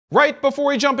Right before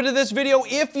we jump into this video,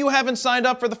 if you haven't signed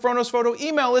up for the FroKnowsPhoto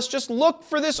email list, just look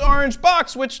for this orange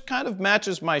box, which kind of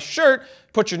matches my shirt.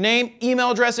 Put your name,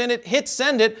 email address in it, hit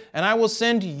send it, and I will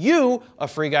send you a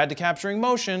free guide to capturing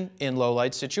motion in low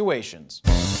light situations.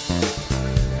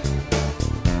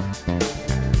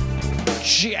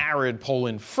 Jared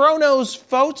Polin,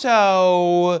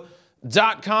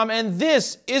 FroKnowsPhoto.com, and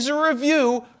this is a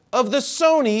review of the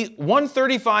Sony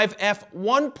 135mm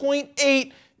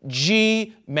f1.8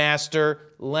 G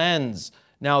Master lens.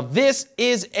 Now this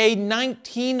is a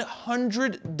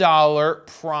 $1,900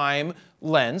 prime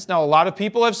lens. Now a lot of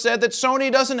people have said that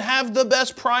Sony doesn't have the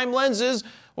best prime lenses.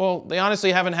 Well, they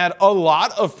honestly haven't had a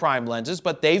lot of prime lenses,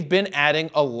 but they've been adding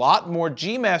a lot more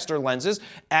G Master lenses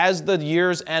as the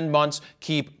years and months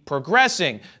keep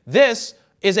progressing. This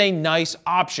is a nice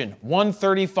option,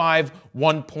 135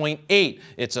 1.8.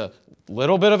 It's a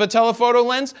little bit of a telephoto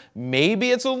lens.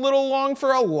 Maybe it's a little long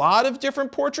for a lot of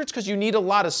different portraits because you need a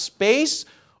lot of space,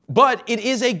 but it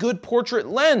is a good portrait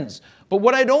lens. But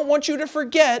what I don't want you to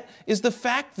forget is the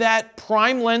fact that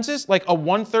prime lenses, like a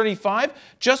 135,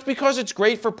 just because it's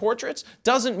great for portraits,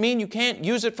 doesn't mean you can't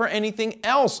use it for anything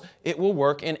else. It will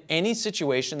work in any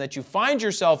situation that you find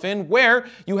yourself in where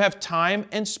you have time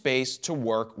and space to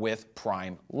work with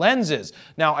prime lenses.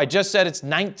 Now, I just said it's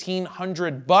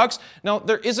 1,900 bucks. Now,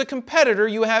 there is a competitor.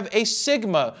 You have a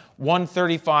Sigma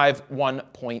 135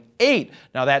 1.8.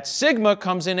 Now, that Sigma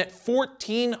comes in at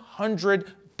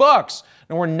 1,400 bucks.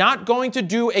 Now, we're not going to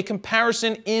do a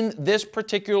comparison in this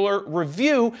particular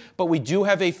review, but we do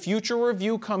have a future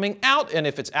review coming out, and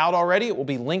if it's out already, it will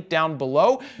be linked down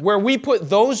below, where we put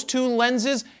those two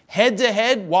lenses head to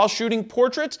head while shooting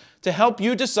portraits to help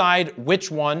you decide which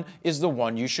one is the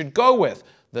one you should go with.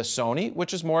 The Sony,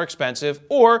 which is more expensive,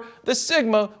 or the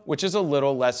Sigma, which is a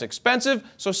little less expensive,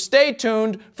 so stay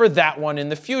tuned for that one in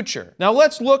the future. Now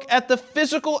let's look at the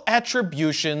physical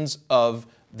attributions of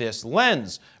this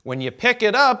lens. When you pick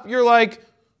it up, you're like,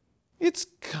 it's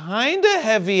kind of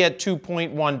heavy at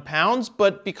 2.1 pounds,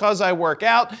 but because I work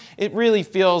out, it really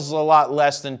feels a lot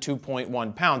less than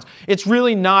 2.1 pounds. It's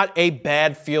really not a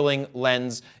bad feeling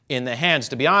lens in the hands.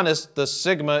 To be honest, the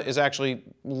Sigma is actually a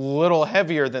little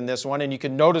heavier than this one, and you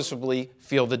can noticeably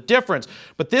feel the difference.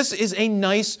 But this is a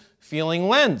nice feeling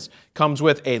lens. Comes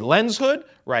with a lens hood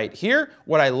right here.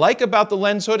 What I like about the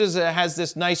lens hood is that it has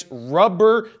this nice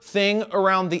rubber thing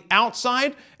around the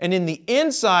outside, and in the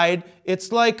inside,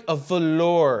 it's like a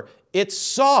velour. It's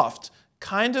soft,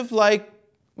 kind of like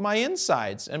my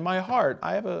insides and my heart.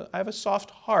 I have a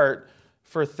soft heart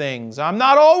for things. I'm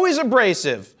not always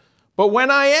abrasive, but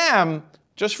when I am,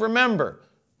 just remember,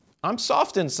 I'm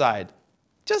soft inside,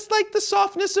 just like the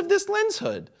softness of this lens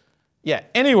hood. Yeah,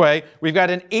 anyway, we've got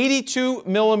an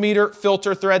 82mm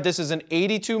filter thread. This is an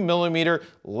 82mm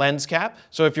lens cap.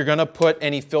 So if you're gonna put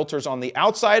any filters on the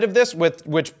outside of this,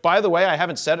 which by the way, I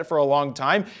haven't said it for a long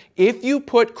time, if you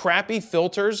put crappy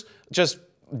filters, just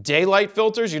daylight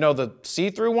filters, you know, the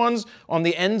see-through ones on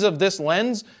the ends of this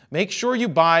lens, make sure you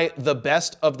buy the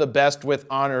best of the best with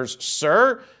honors,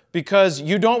 sir, because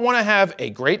you don't wanna have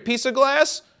a great piece of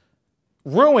glass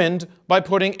ruined by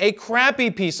putting a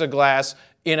crappy piece of glass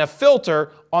in a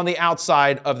filter on the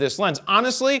outside of this lens.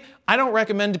 Honestly, I don't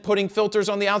recommend putting filters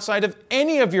on the outside of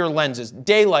any of your lenses,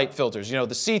 daylight filters, you know,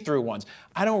 the see-through ones.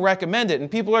 I don't recommend it.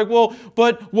 And people are like, well,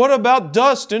 but what about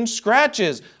dust and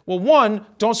scratches? Well, one,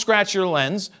 don't scratch your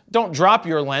lens. Don't drop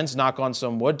your lens, knock on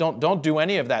some wood. Don't do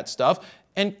any of that stuff.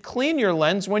 And clean your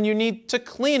lens when you need to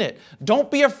clean it. Don't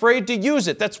be afraid to use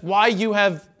it. That's why you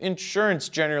have insurance,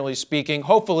 generally speaking,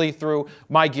 hopefully through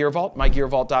MyGearVault,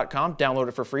 mygearvault.com. Download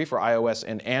it for free for iOS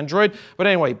and Android. But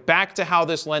anyway, back to how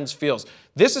this lens feels.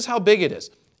 This is how big it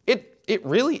is. It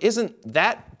really isn't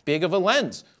that big of a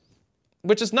lens,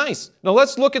 which is nice. Now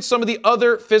let's look at some of the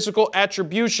other physical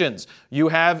attributions. You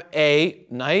have a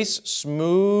nice,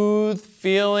 smooth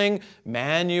feeling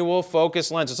manual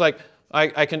focus lens. It's like,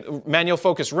 I can manual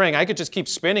focus ring. I could just keep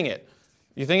spinning it.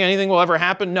 You think anything will ever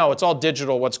happen? No, it's all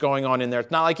digital what's going on in there.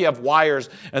 It's not like you have wires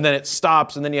and then it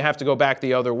stops and then you have to go back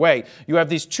the other way. You have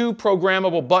these two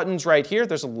programmable buttons right here.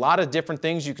 There's a lot of different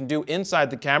things you can do inside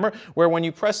the camera where when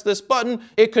you press this button,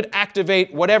 it could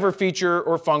activate whatever feature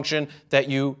or function that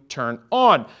you turn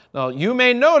on. Now, you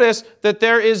may notice that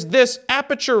there is this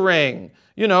aperture ring.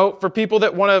 You know, for people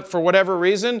that want to, for whatever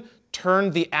reason,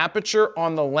 turn the aperture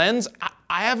on the lens.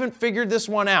 I haven't figured this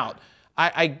one out.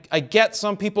 I get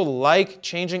some people like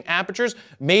changing apertures.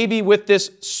 Maybe with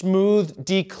this smooth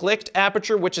declicked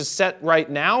aperture, which is set right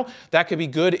now, that could be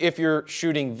good if you're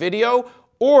shooting video.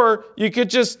 Or you could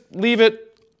just leave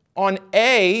it on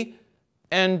A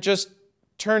and just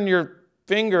turn your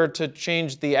finger to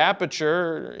change the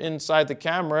aperture inside the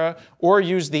camera or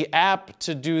use the app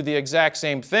to do the exact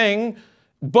same thing.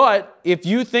 But if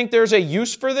you think there's a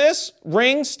use for this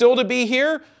ring still to be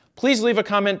here, please leave a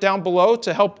comment down below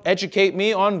to help educate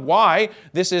me on why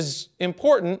this is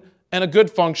important and a good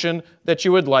function that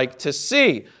you would like to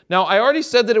see. Now, I already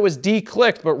said that it was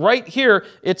declicked, but right here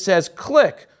it says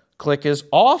click. Click is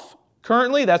off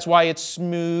currently, that's why it's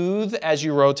smooth as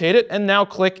you rotate it, and now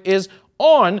click is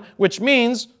on, which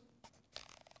means,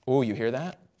 oh, you hear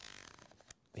that?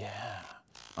 Yeah,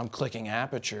 I'm clicking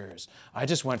apertures. I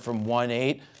just went from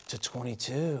 1.8 to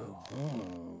 22.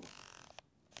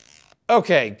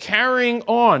 Okay, carrying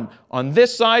on. On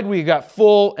this side, we got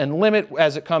full and limit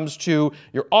as it comes to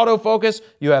your autofocus.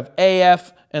 You have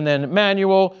AF and then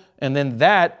manual, and then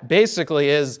that basically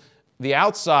is the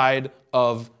outside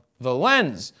of the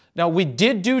lens. Now, we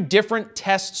did do different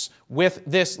tests with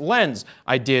this lens.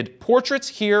 I did portraits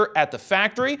here at the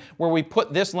factory where we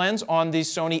put this lens on the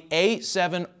Sony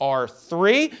a7R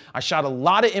III. I shot a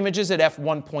lot of images at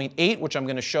f1.8, which I'm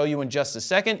going to show you in just a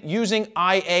second, using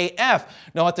IAF.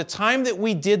 Now, at the time that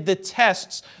we did the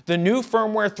tests, the new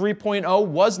firmware 3.0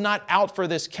 was not out for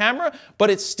this camera, but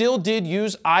it still did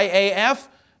use IAF.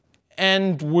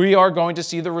 And we are going to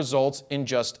see the results in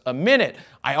just a minute.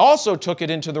 I also took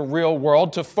it into the real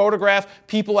world to photograph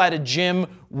people at a gym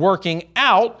working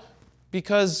out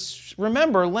because,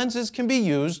 remember, lenses can be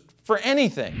used for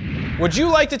anything. Would you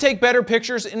like to take better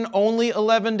pictures in only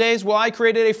 11 days? Well, I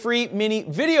created a free mini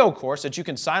video course that you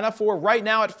can sign up for right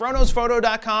now at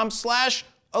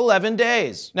FroKnowsPhoto.com/11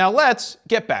 days. Now let's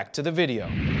get back to the video.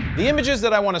 The images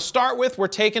that I want to start with were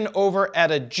taken over at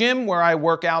a gym where I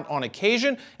work out on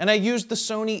occasion, and I used the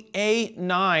Sony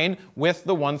A9 with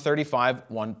the 135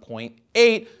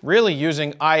 1.8, really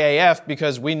using IAF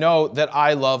because we know that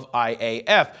I love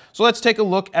IAF. So let's take a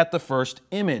look at the first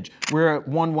image. We're at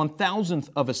 1/1000th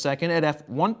of a second at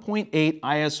f1.8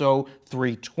 ISO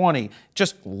 320.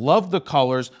 Just love the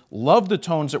colors, love the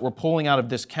tones that we're pulling out of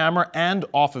this camera and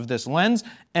off of this lens,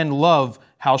 and love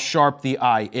how sharp the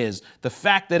eye is. The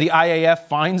fact that the IAF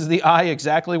finds the eye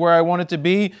exactly where I want it to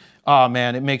be, oh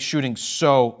man, it makes shooting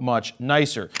so much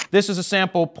nicer. This is a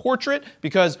sample portrait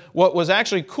because what was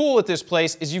actually cool at this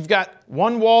place is you've got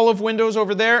one wall of windows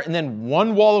over there and then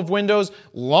one wall of windows,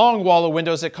 long wall of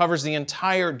windows that covers the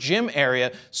entire gym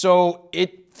area. So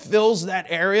it fills that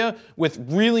area with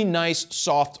really nice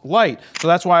soft light. So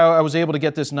that's why I was able to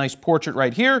get this nice portrait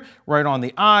right here, right on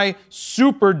the eye,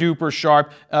 super duper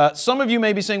sharp. Some of you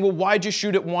may be saying, well, why'd you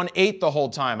shoot at 1.8 the whole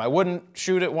time? I wouldn't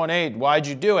shoot at 1.8. Why'd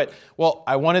you do it? Well,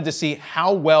 I wanted to see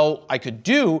how well I could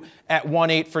do at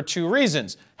 1.8 for two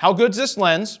reasons. How good's this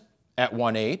lens at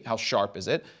 1.8? How sharp is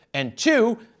it? And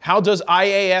two, how does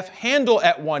IAF handle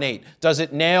at 1.8? Does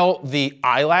it nail the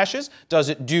eyelashes? Does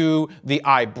it do the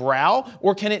eyebrow?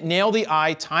 Or can it nail the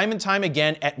eye time and time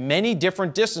again at many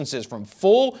different distances, from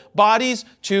full bodies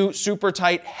to super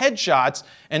tight headshots?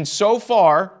 And so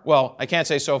far, well, I can't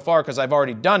say so far because I've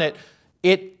already done it,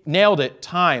 it nailed it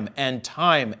time and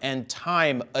time and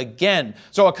time again.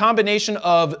 So a combination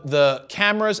of the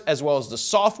cameras as well as the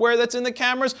software that's in the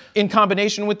cameras in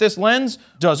combination with this lens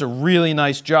does a really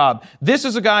nice job. This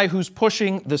is a guy who's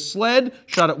pushing the sled,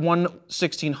 shot at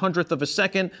 1/1600th of a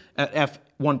second at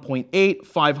f1.8,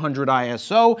 500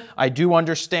 ISO. I do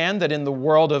understand that in the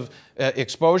world of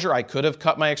exposure, I could have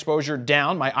cut my exposure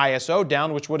down, my ISO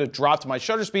down, which would have dropped my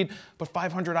shutter speed, but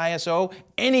 500 ISO,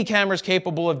 any camera is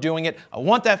capable of doing it. I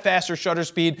want that faster shutter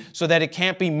speed so that it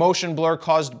can't be motion blur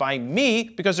caused by me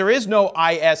because there is no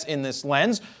IS in this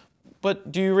lens.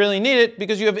 But do you really need it?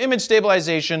 Because you have image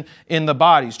stabilization in the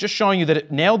bodies. Just showing you that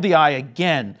it nailed the eye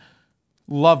again.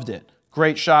 Loved it.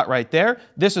 Great shot right there.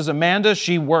 This is Amanda.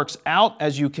 She works out,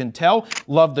 as you can tell.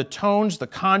 Love the tones, the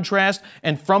contrast,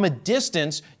 and from a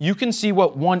distance, you can see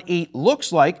what 1.8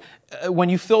 looks like when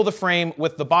you fill the frame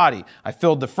with the body. I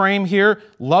filled the frame here.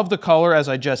 Love the color, as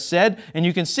I just said, and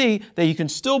you can see that you can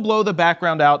still blow the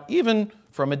background out even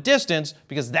from a distance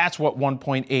because that's what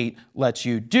 1.8 lets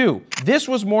you do. This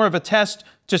was more of a test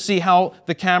to see how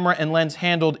the camera and lens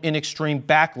handled in extreme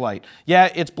backlight. Yeah,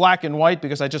 it's black and white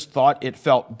because I just thought it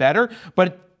felt better,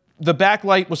 but the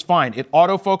backlight was fine. It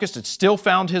autofocused, it still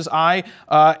found his eye,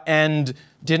 and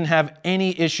didn't have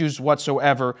any issues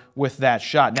whatsoever with that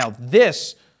shot. Now,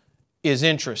 this is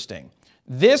interesting.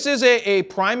 This is a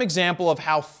prime example of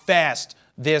how fast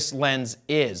this lens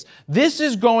is. This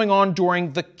is going on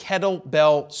during the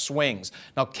kettlebell swings.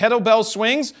 Now, kettlebell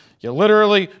swings, you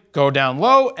literally go down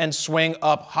low and swing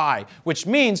up high, which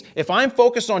means if I'm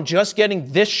focused on just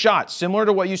getting this shot, similar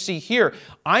to what you see here,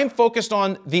 I'm focused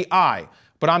on the eye.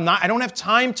 but I don't have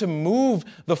time to move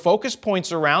the focus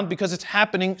points around because it's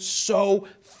happening so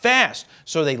fast.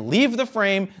 So they leave the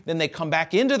frame, then they come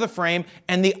back into the frame,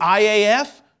 and the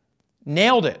IAF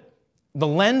nailed it. The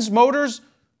lens motors,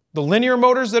 the linear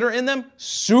motors that are in them,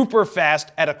 super fast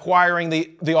at acquiring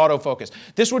the autofocus.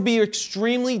 This would be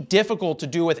extremely difficult to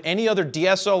do with any other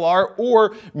DSLR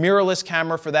or mirrorless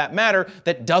camera for that matter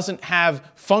that doesn't have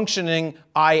functioning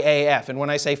IAF. And when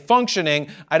I say functioning,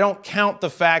 I don't count the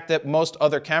fact that most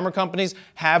other camera companies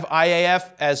have IAF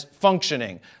as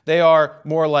functioning. They are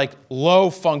more like low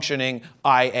functioning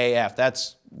IAF.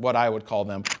 That's what I would call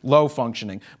them, low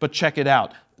functioning. But check it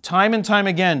out. Time and time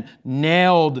again,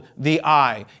 nailed the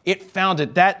eye. It found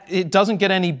it. It doesn't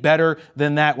get any better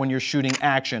than that when you're shooting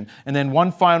action. And then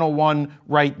one final one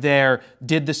right there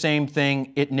did the same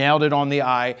thing. It nailed it on the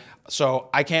eye.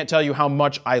 So I can't tell you how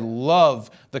much I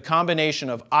love the combination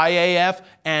of IAF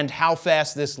and how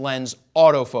fast this lens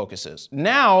autofocuses.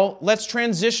 Now, let's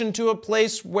transition to a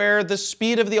place where the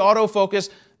speed of the autofocus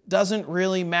doesn't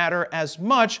really matter as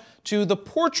much, to the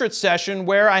portrait session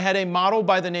where I had a model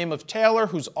by the name of Taylor,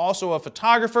 who's also a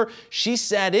photographer. She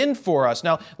sat in for us.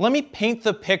 Now, let me paint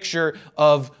the picture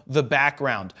of the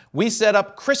background. We set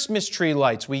up Christmas tree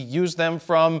lights. We used them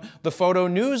from the Photo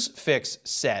News Fix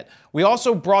set. We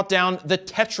also brought down the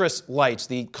Tetris lights.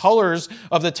 The colors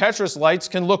of the Tetris lights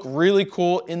can look really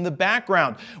cool in the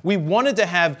background. We wanted to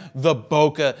have the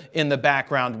bokeh in the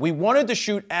background. We wanted to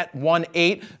shoot at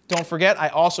 1.8. Don't forget, I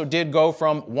also did go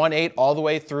from 1.8 all the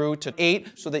way through to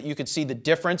 8 so that you could see the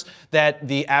difference that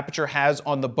the aperture has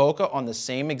on the bokeh on the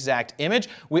same exact image.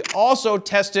 We also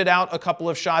tested out a couple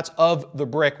of shots of the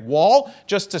brick wall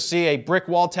just to see a brick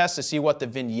wall test to see what the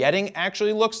vignetting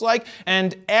actually looks like.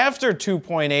 And after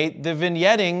 2.8, the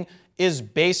vignetting is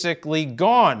basically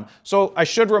gone. So I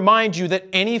should remind you that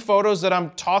any photos that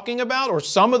I'm talking about, or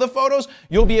some of the photos,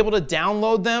 you'll be able to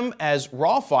download them as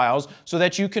RAW files so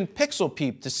that you can pixel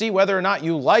peep to see whether or not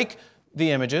you like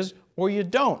the images or you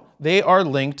don't. They are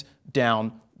linked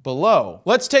down below.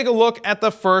 Let's take a look at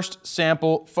the first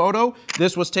sample photo.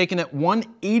 This was taken at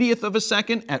 1/80th of a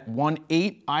second at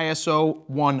 1.8 ISO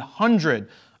 100.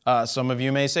 Some of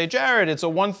you may say, Jared, it's a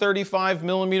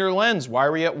 135mm lens. Why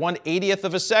are we at 1/80th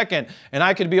of a second? And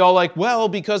I could be all like, well,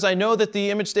 because I know that the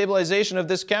image stabilization of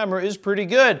this camera is pretty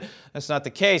good. That's not the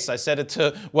case. I set it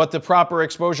to what the proper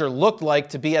exposure looked like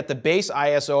to be at the base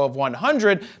ISO of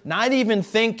 100, not even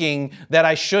thinking that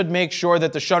I should make sure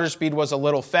that the shutter speed was a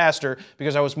little faster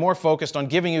because I was more focused on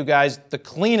giving you guys the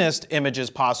cleanest images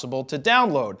possible to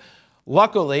download.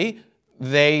 Luckily,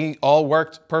 they all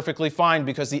worked perfectly fine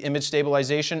because the image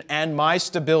stabilization and my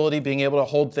stability, being able to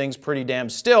hold things pretty damn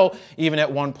still, even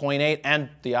at 1.8, and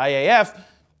the IAF,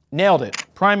 nailed it.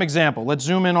 Prime example. Let's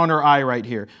zoom in on her eye right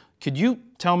here. Could you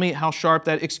tell me how sharp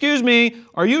that... Excuse me,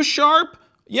 are you sharp?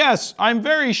 Yes, I'm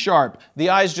very sharp. The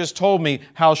eyes just told me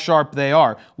how sharp they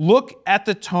are. Look at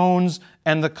the tones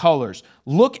and the colors.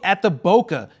 Look at the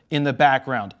bokeh in the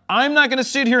background. I'm not going to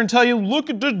sit here and tell you,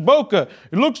 look at this bokeh.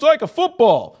 It looks like a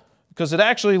football. Because it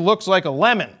actually looks like a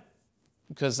lemon,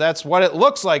 because that's what it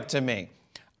looks like to me.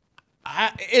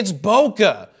 It's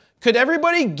bokeh. Could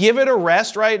everybody give it a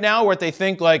rest right now where they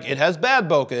think like it has bad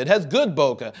bokeh, it has good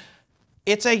bokeh?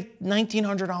 It's a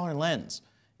 $1,900 lens.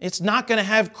 It's not going to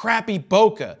have crappy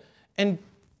bokeh. And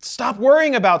stop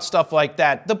worrying about stuff like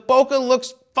that. The bokeh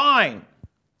looks fine.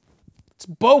 It's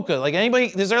bokeh. Like anybody,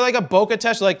 is there like a bokeh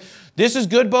test? Like, this is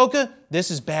good bokeh, this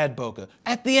is bad bokeh.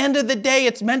 At the end of the day,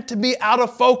 it's meant to be out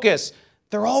of focus.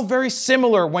 They're all very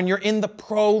similar when you're in the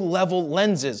pro level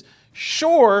lenses.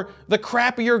 Sure, the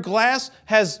crappier glass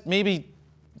has maybe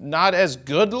not as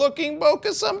good looking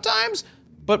bokeh sometimes,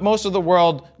 but most of the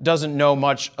world doesn't know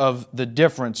much of the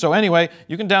difference. So anyway,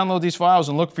 you can download these files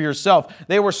and look for yourself.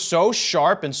 They were so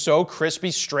sharp and so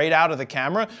crispy straight out of the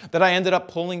camera that I ended up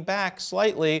pulling back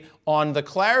slightly on the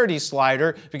clarity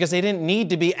slider because they didn't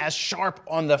need to be as sharp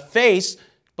on the face,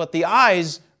 but the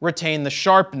eyes retain the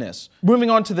sharpness. Moving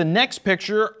on to the next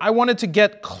picture, I wanted to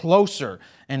get closer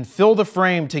and fill the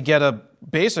frame to get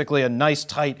basically a nice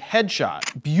tight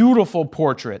headshot. Beautiful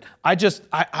portrait. I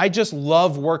just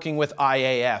love working with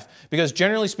IAF because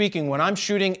generally speaking, when I'm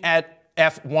shooting at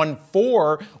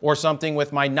f1.4 or something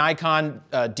with my Nikon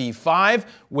D5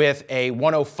 with a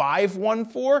 105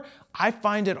 1.4, I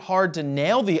find it hard to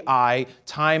nail the eye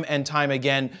time and time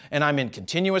again, and I'm in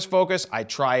continuous focus. I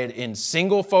try it in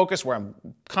single focus where I'm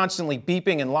constantly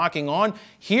beeping and locking on.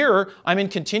 Here, I'm in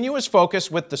continuous focus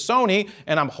with the Sony,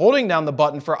 and I'm holding down the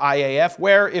button for IAF,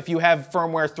 where if you have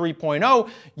firmware 3.0,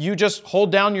 you just hold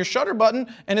down your shutter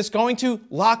button, and it's going to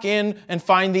lock in and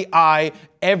find the eye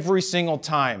every single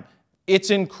time. It's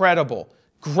incredible.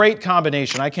 Great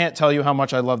combination. I can't tell you how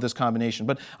much I love this combination,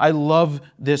 but I love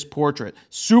this portrait.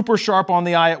 Super sharp on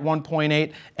the eye at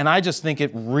 1.8, and I just think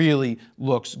it really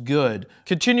looks good.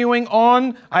 Continuing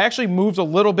on, I actually moved a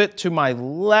little bit to my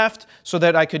left so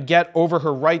that I could get over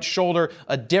her right shoulder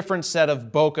a different set of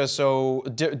bokeh,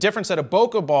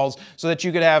 balls, so that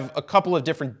you could have a couple of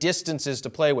different distances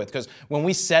to play with. Because when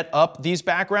we set up these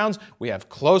backgrounds, we have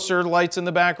closer lights in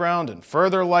the background and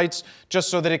further lights, just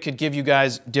so that it could give you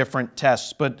guys different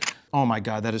tests. But oh my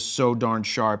God, that is so darn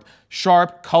sharp.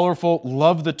 Sharp, colorful,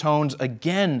 love the tones,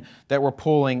 again, that we're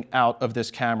pulling out of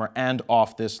this camera and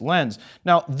off this lens.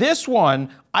 Now, this one,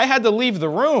 I had to leave the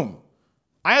room.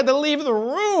 I had to leave the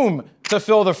room to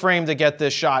fill the frame to get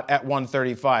this shot at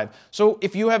 135. So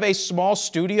if you have a small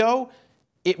studio,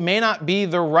 it may not be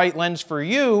the right lens for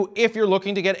you if you're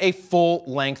looking to get a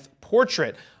full-length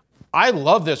portrait. I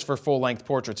love this for full-length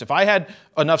portraits. If I had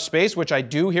enough space, which I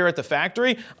do here at the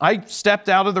factory, I stepped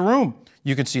out of the room.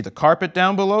 You can see the carpet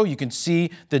down below. You can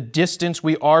see the distance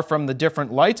we are from the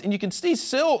different lights. And you can see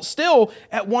still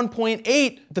at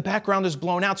 1.8, the background is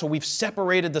blown out. So we've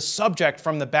separated the subject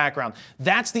from the background.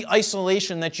 That's the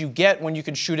isolation that you get when you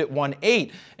can shoot at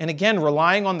 1.8. And again,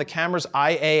 relying on the camera's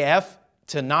IAF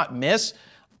to not miss,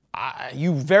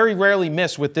 you very rarely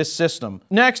miss with this system.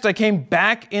 Next, I came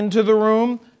back into the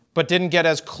room, but didn't get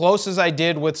as close as I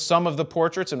did with some of the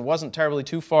portraits and wasn't terribly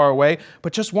too far away,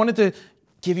 but just wanted to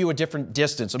give you a different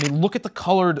distance. I mean, look at the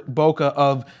colored bokeh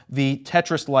of the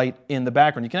Tetris light in the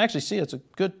background. You can actually see it's a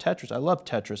good Tetris. I love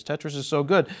Tetris. Tetris is so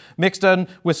good. Mixed in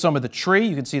with some of the tree.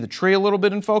 You can see the tree a little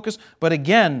bit in focus, but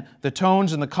again, the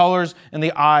tones and the colors and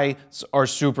the eyes are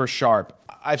super sharp.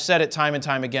 I've said it time and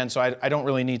time again, so I don't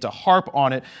really need to harp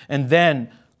on it. And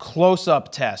then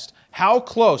close-up test. How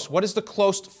close? What is the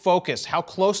close focus? How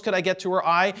close could I get to her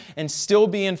eye and still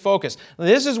be in focus?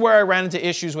 This is where I ran into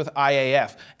issues with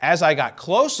IAF. As I got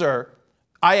closer,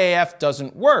 IAF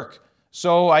doesn't work.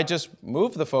 So I just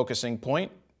moved the focusing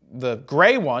point, the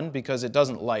gray one, because it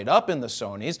doesn't light up in the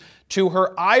Sonys, to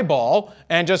her eyeball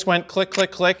and just went click,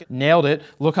 click, click. Nailed it.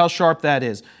 Look how sharp that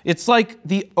is. It's like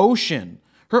the ocean.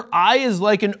 Her eye is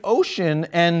like an ocean,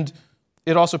 and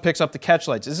it also picks up the catch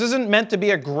lights. This isn't meant to be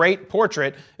a great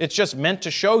portrait. It's just meant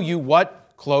to show you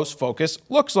what close focus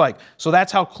looks like. So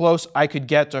that's how close I could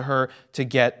get to her to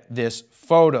get this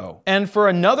photo. And for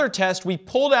another test, we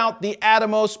pulled out the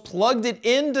Atomos, plugged it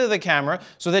into the camera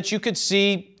so that you could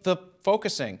see the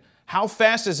focusing. How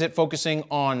fast is it focusing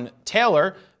on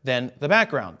Taylor, then the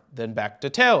background, then back to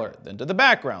Taylor, then to the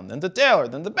background, then to Taylor,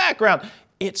 then the background.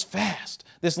 It's fast.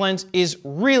 This lens is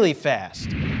really fast.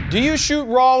 Do you shoot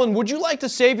RAW, and would you like to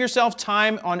save yourself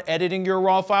time on editing your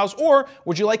RAW files, or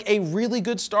would you like a really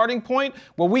good starting point?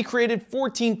 Well, we created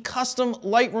 14 custom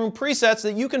Lightroom presets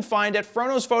that you can find at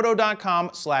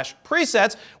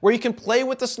FroKnowsPhoto.com/presets, where you can play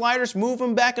with the sliders, move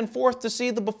them back and forth to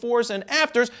see the befores and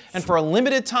afters, and for a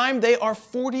limited time, they are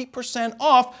 40%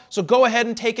 off, so go ahead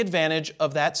and take advantage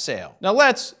of that sale. Now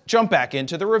let's jump back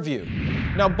into the review.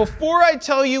 Now, before I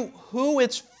tell you who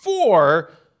it's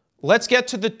for, let's get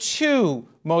to the two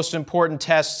most important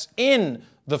tests in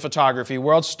the photography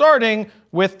world, starting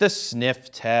with the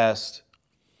sniff test.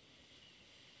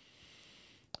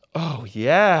 Oh,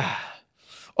 yeah.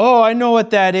 Oh, I know what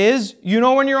that is. You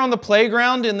know when you're on the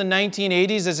playground in the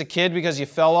 1980s as a kid because you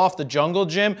fell off the jungle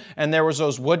gym and there was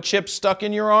those wood chips stuck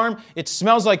in your arm? It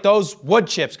smells like those wood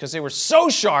chips because they were so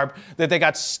sharp that they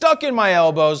got stuck in my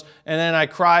elbows, and then I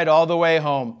cried all the way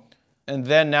home. And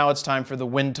then now it's time for the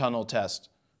wind tunnel test.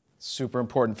 Super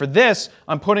important. For this,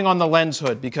 I'm putting on the lens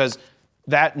hood because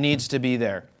that needs to be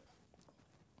there.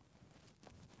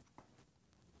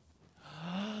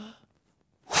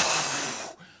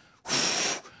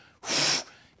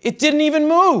 It didn't even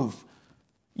move.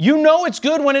 You know it's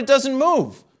good when it doesn't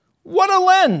move. What a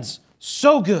lens.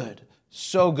 So good.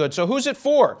 So good. So who's it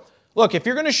for? Look, if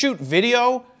you're going to shoot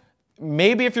video,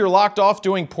 maybe if you're locked off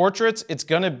doing portraits, it's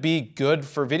going to be good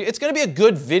for video. It's going to be a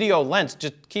good video lens.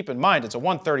 Just keep in mind, it's a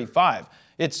 135.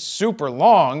 It's super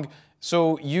long,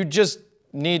 so you just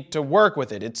need to work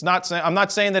with it. I'm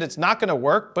not saying that it's not going to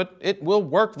work, but it will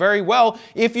work very well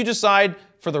if you decide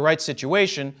for the right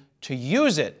situation to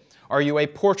use it. Are you a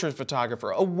portrait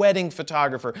photographer, a wedding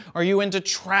photographer? Are you into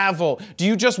travel? Do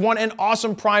you just want an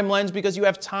awesome prime lens because you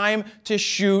have time to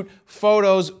shoot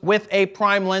photos with a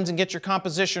prime lens and get your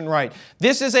composition right?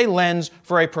 This is a lens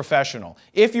for a professional.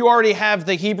 If you already have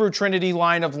the Hebrew Trinity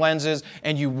line of lenses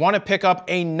and you want to pick up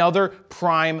another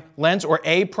prime lens or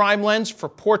a prime lens for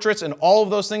portraits and all of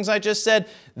those things I just said,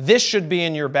 this should be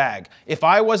in your bag. If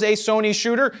I was a Sony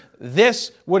shooter,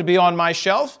 this would be on my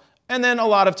shelf, and then a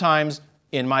lot of times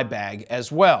in my bag as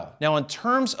well. Now, in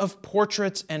terms of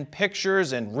portraits and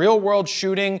pictures and real-world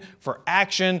shooting for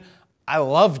action, I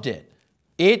loved it.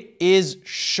 It is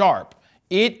sharp.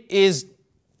 Feels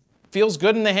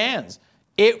good in the hands.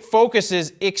 It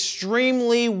focuses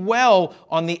extremely well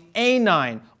on the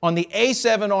A9, on the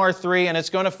A7R III, and it's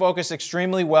going to focus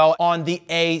extremely well on the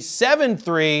A7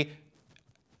 III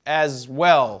as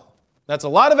well. That's a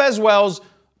lot of as wells,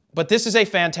 but this is a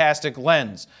fantastic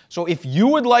lens. So if you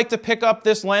would like to pick up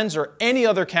this lens or any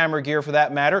other camera gear for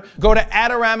that matter, go to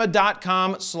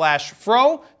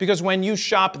adorama.com/fro, because when you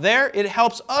shop there, it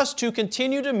helps us to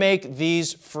continue to make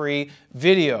these free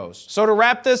videos. So to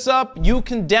wrap this up, you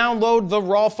can download the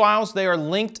raw files. They are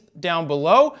linked down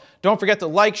below. Don't forget to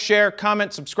like, share,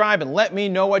 comment, subscribe, and let me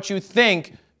know what you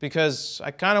think, because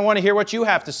I kind of want to hear what you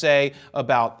have to say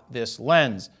about this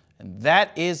lens. And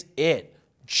that is it.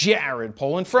 Jared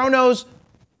Polin,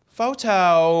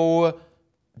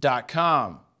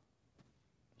 FroKnowsPhoto.com.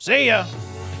 See ya!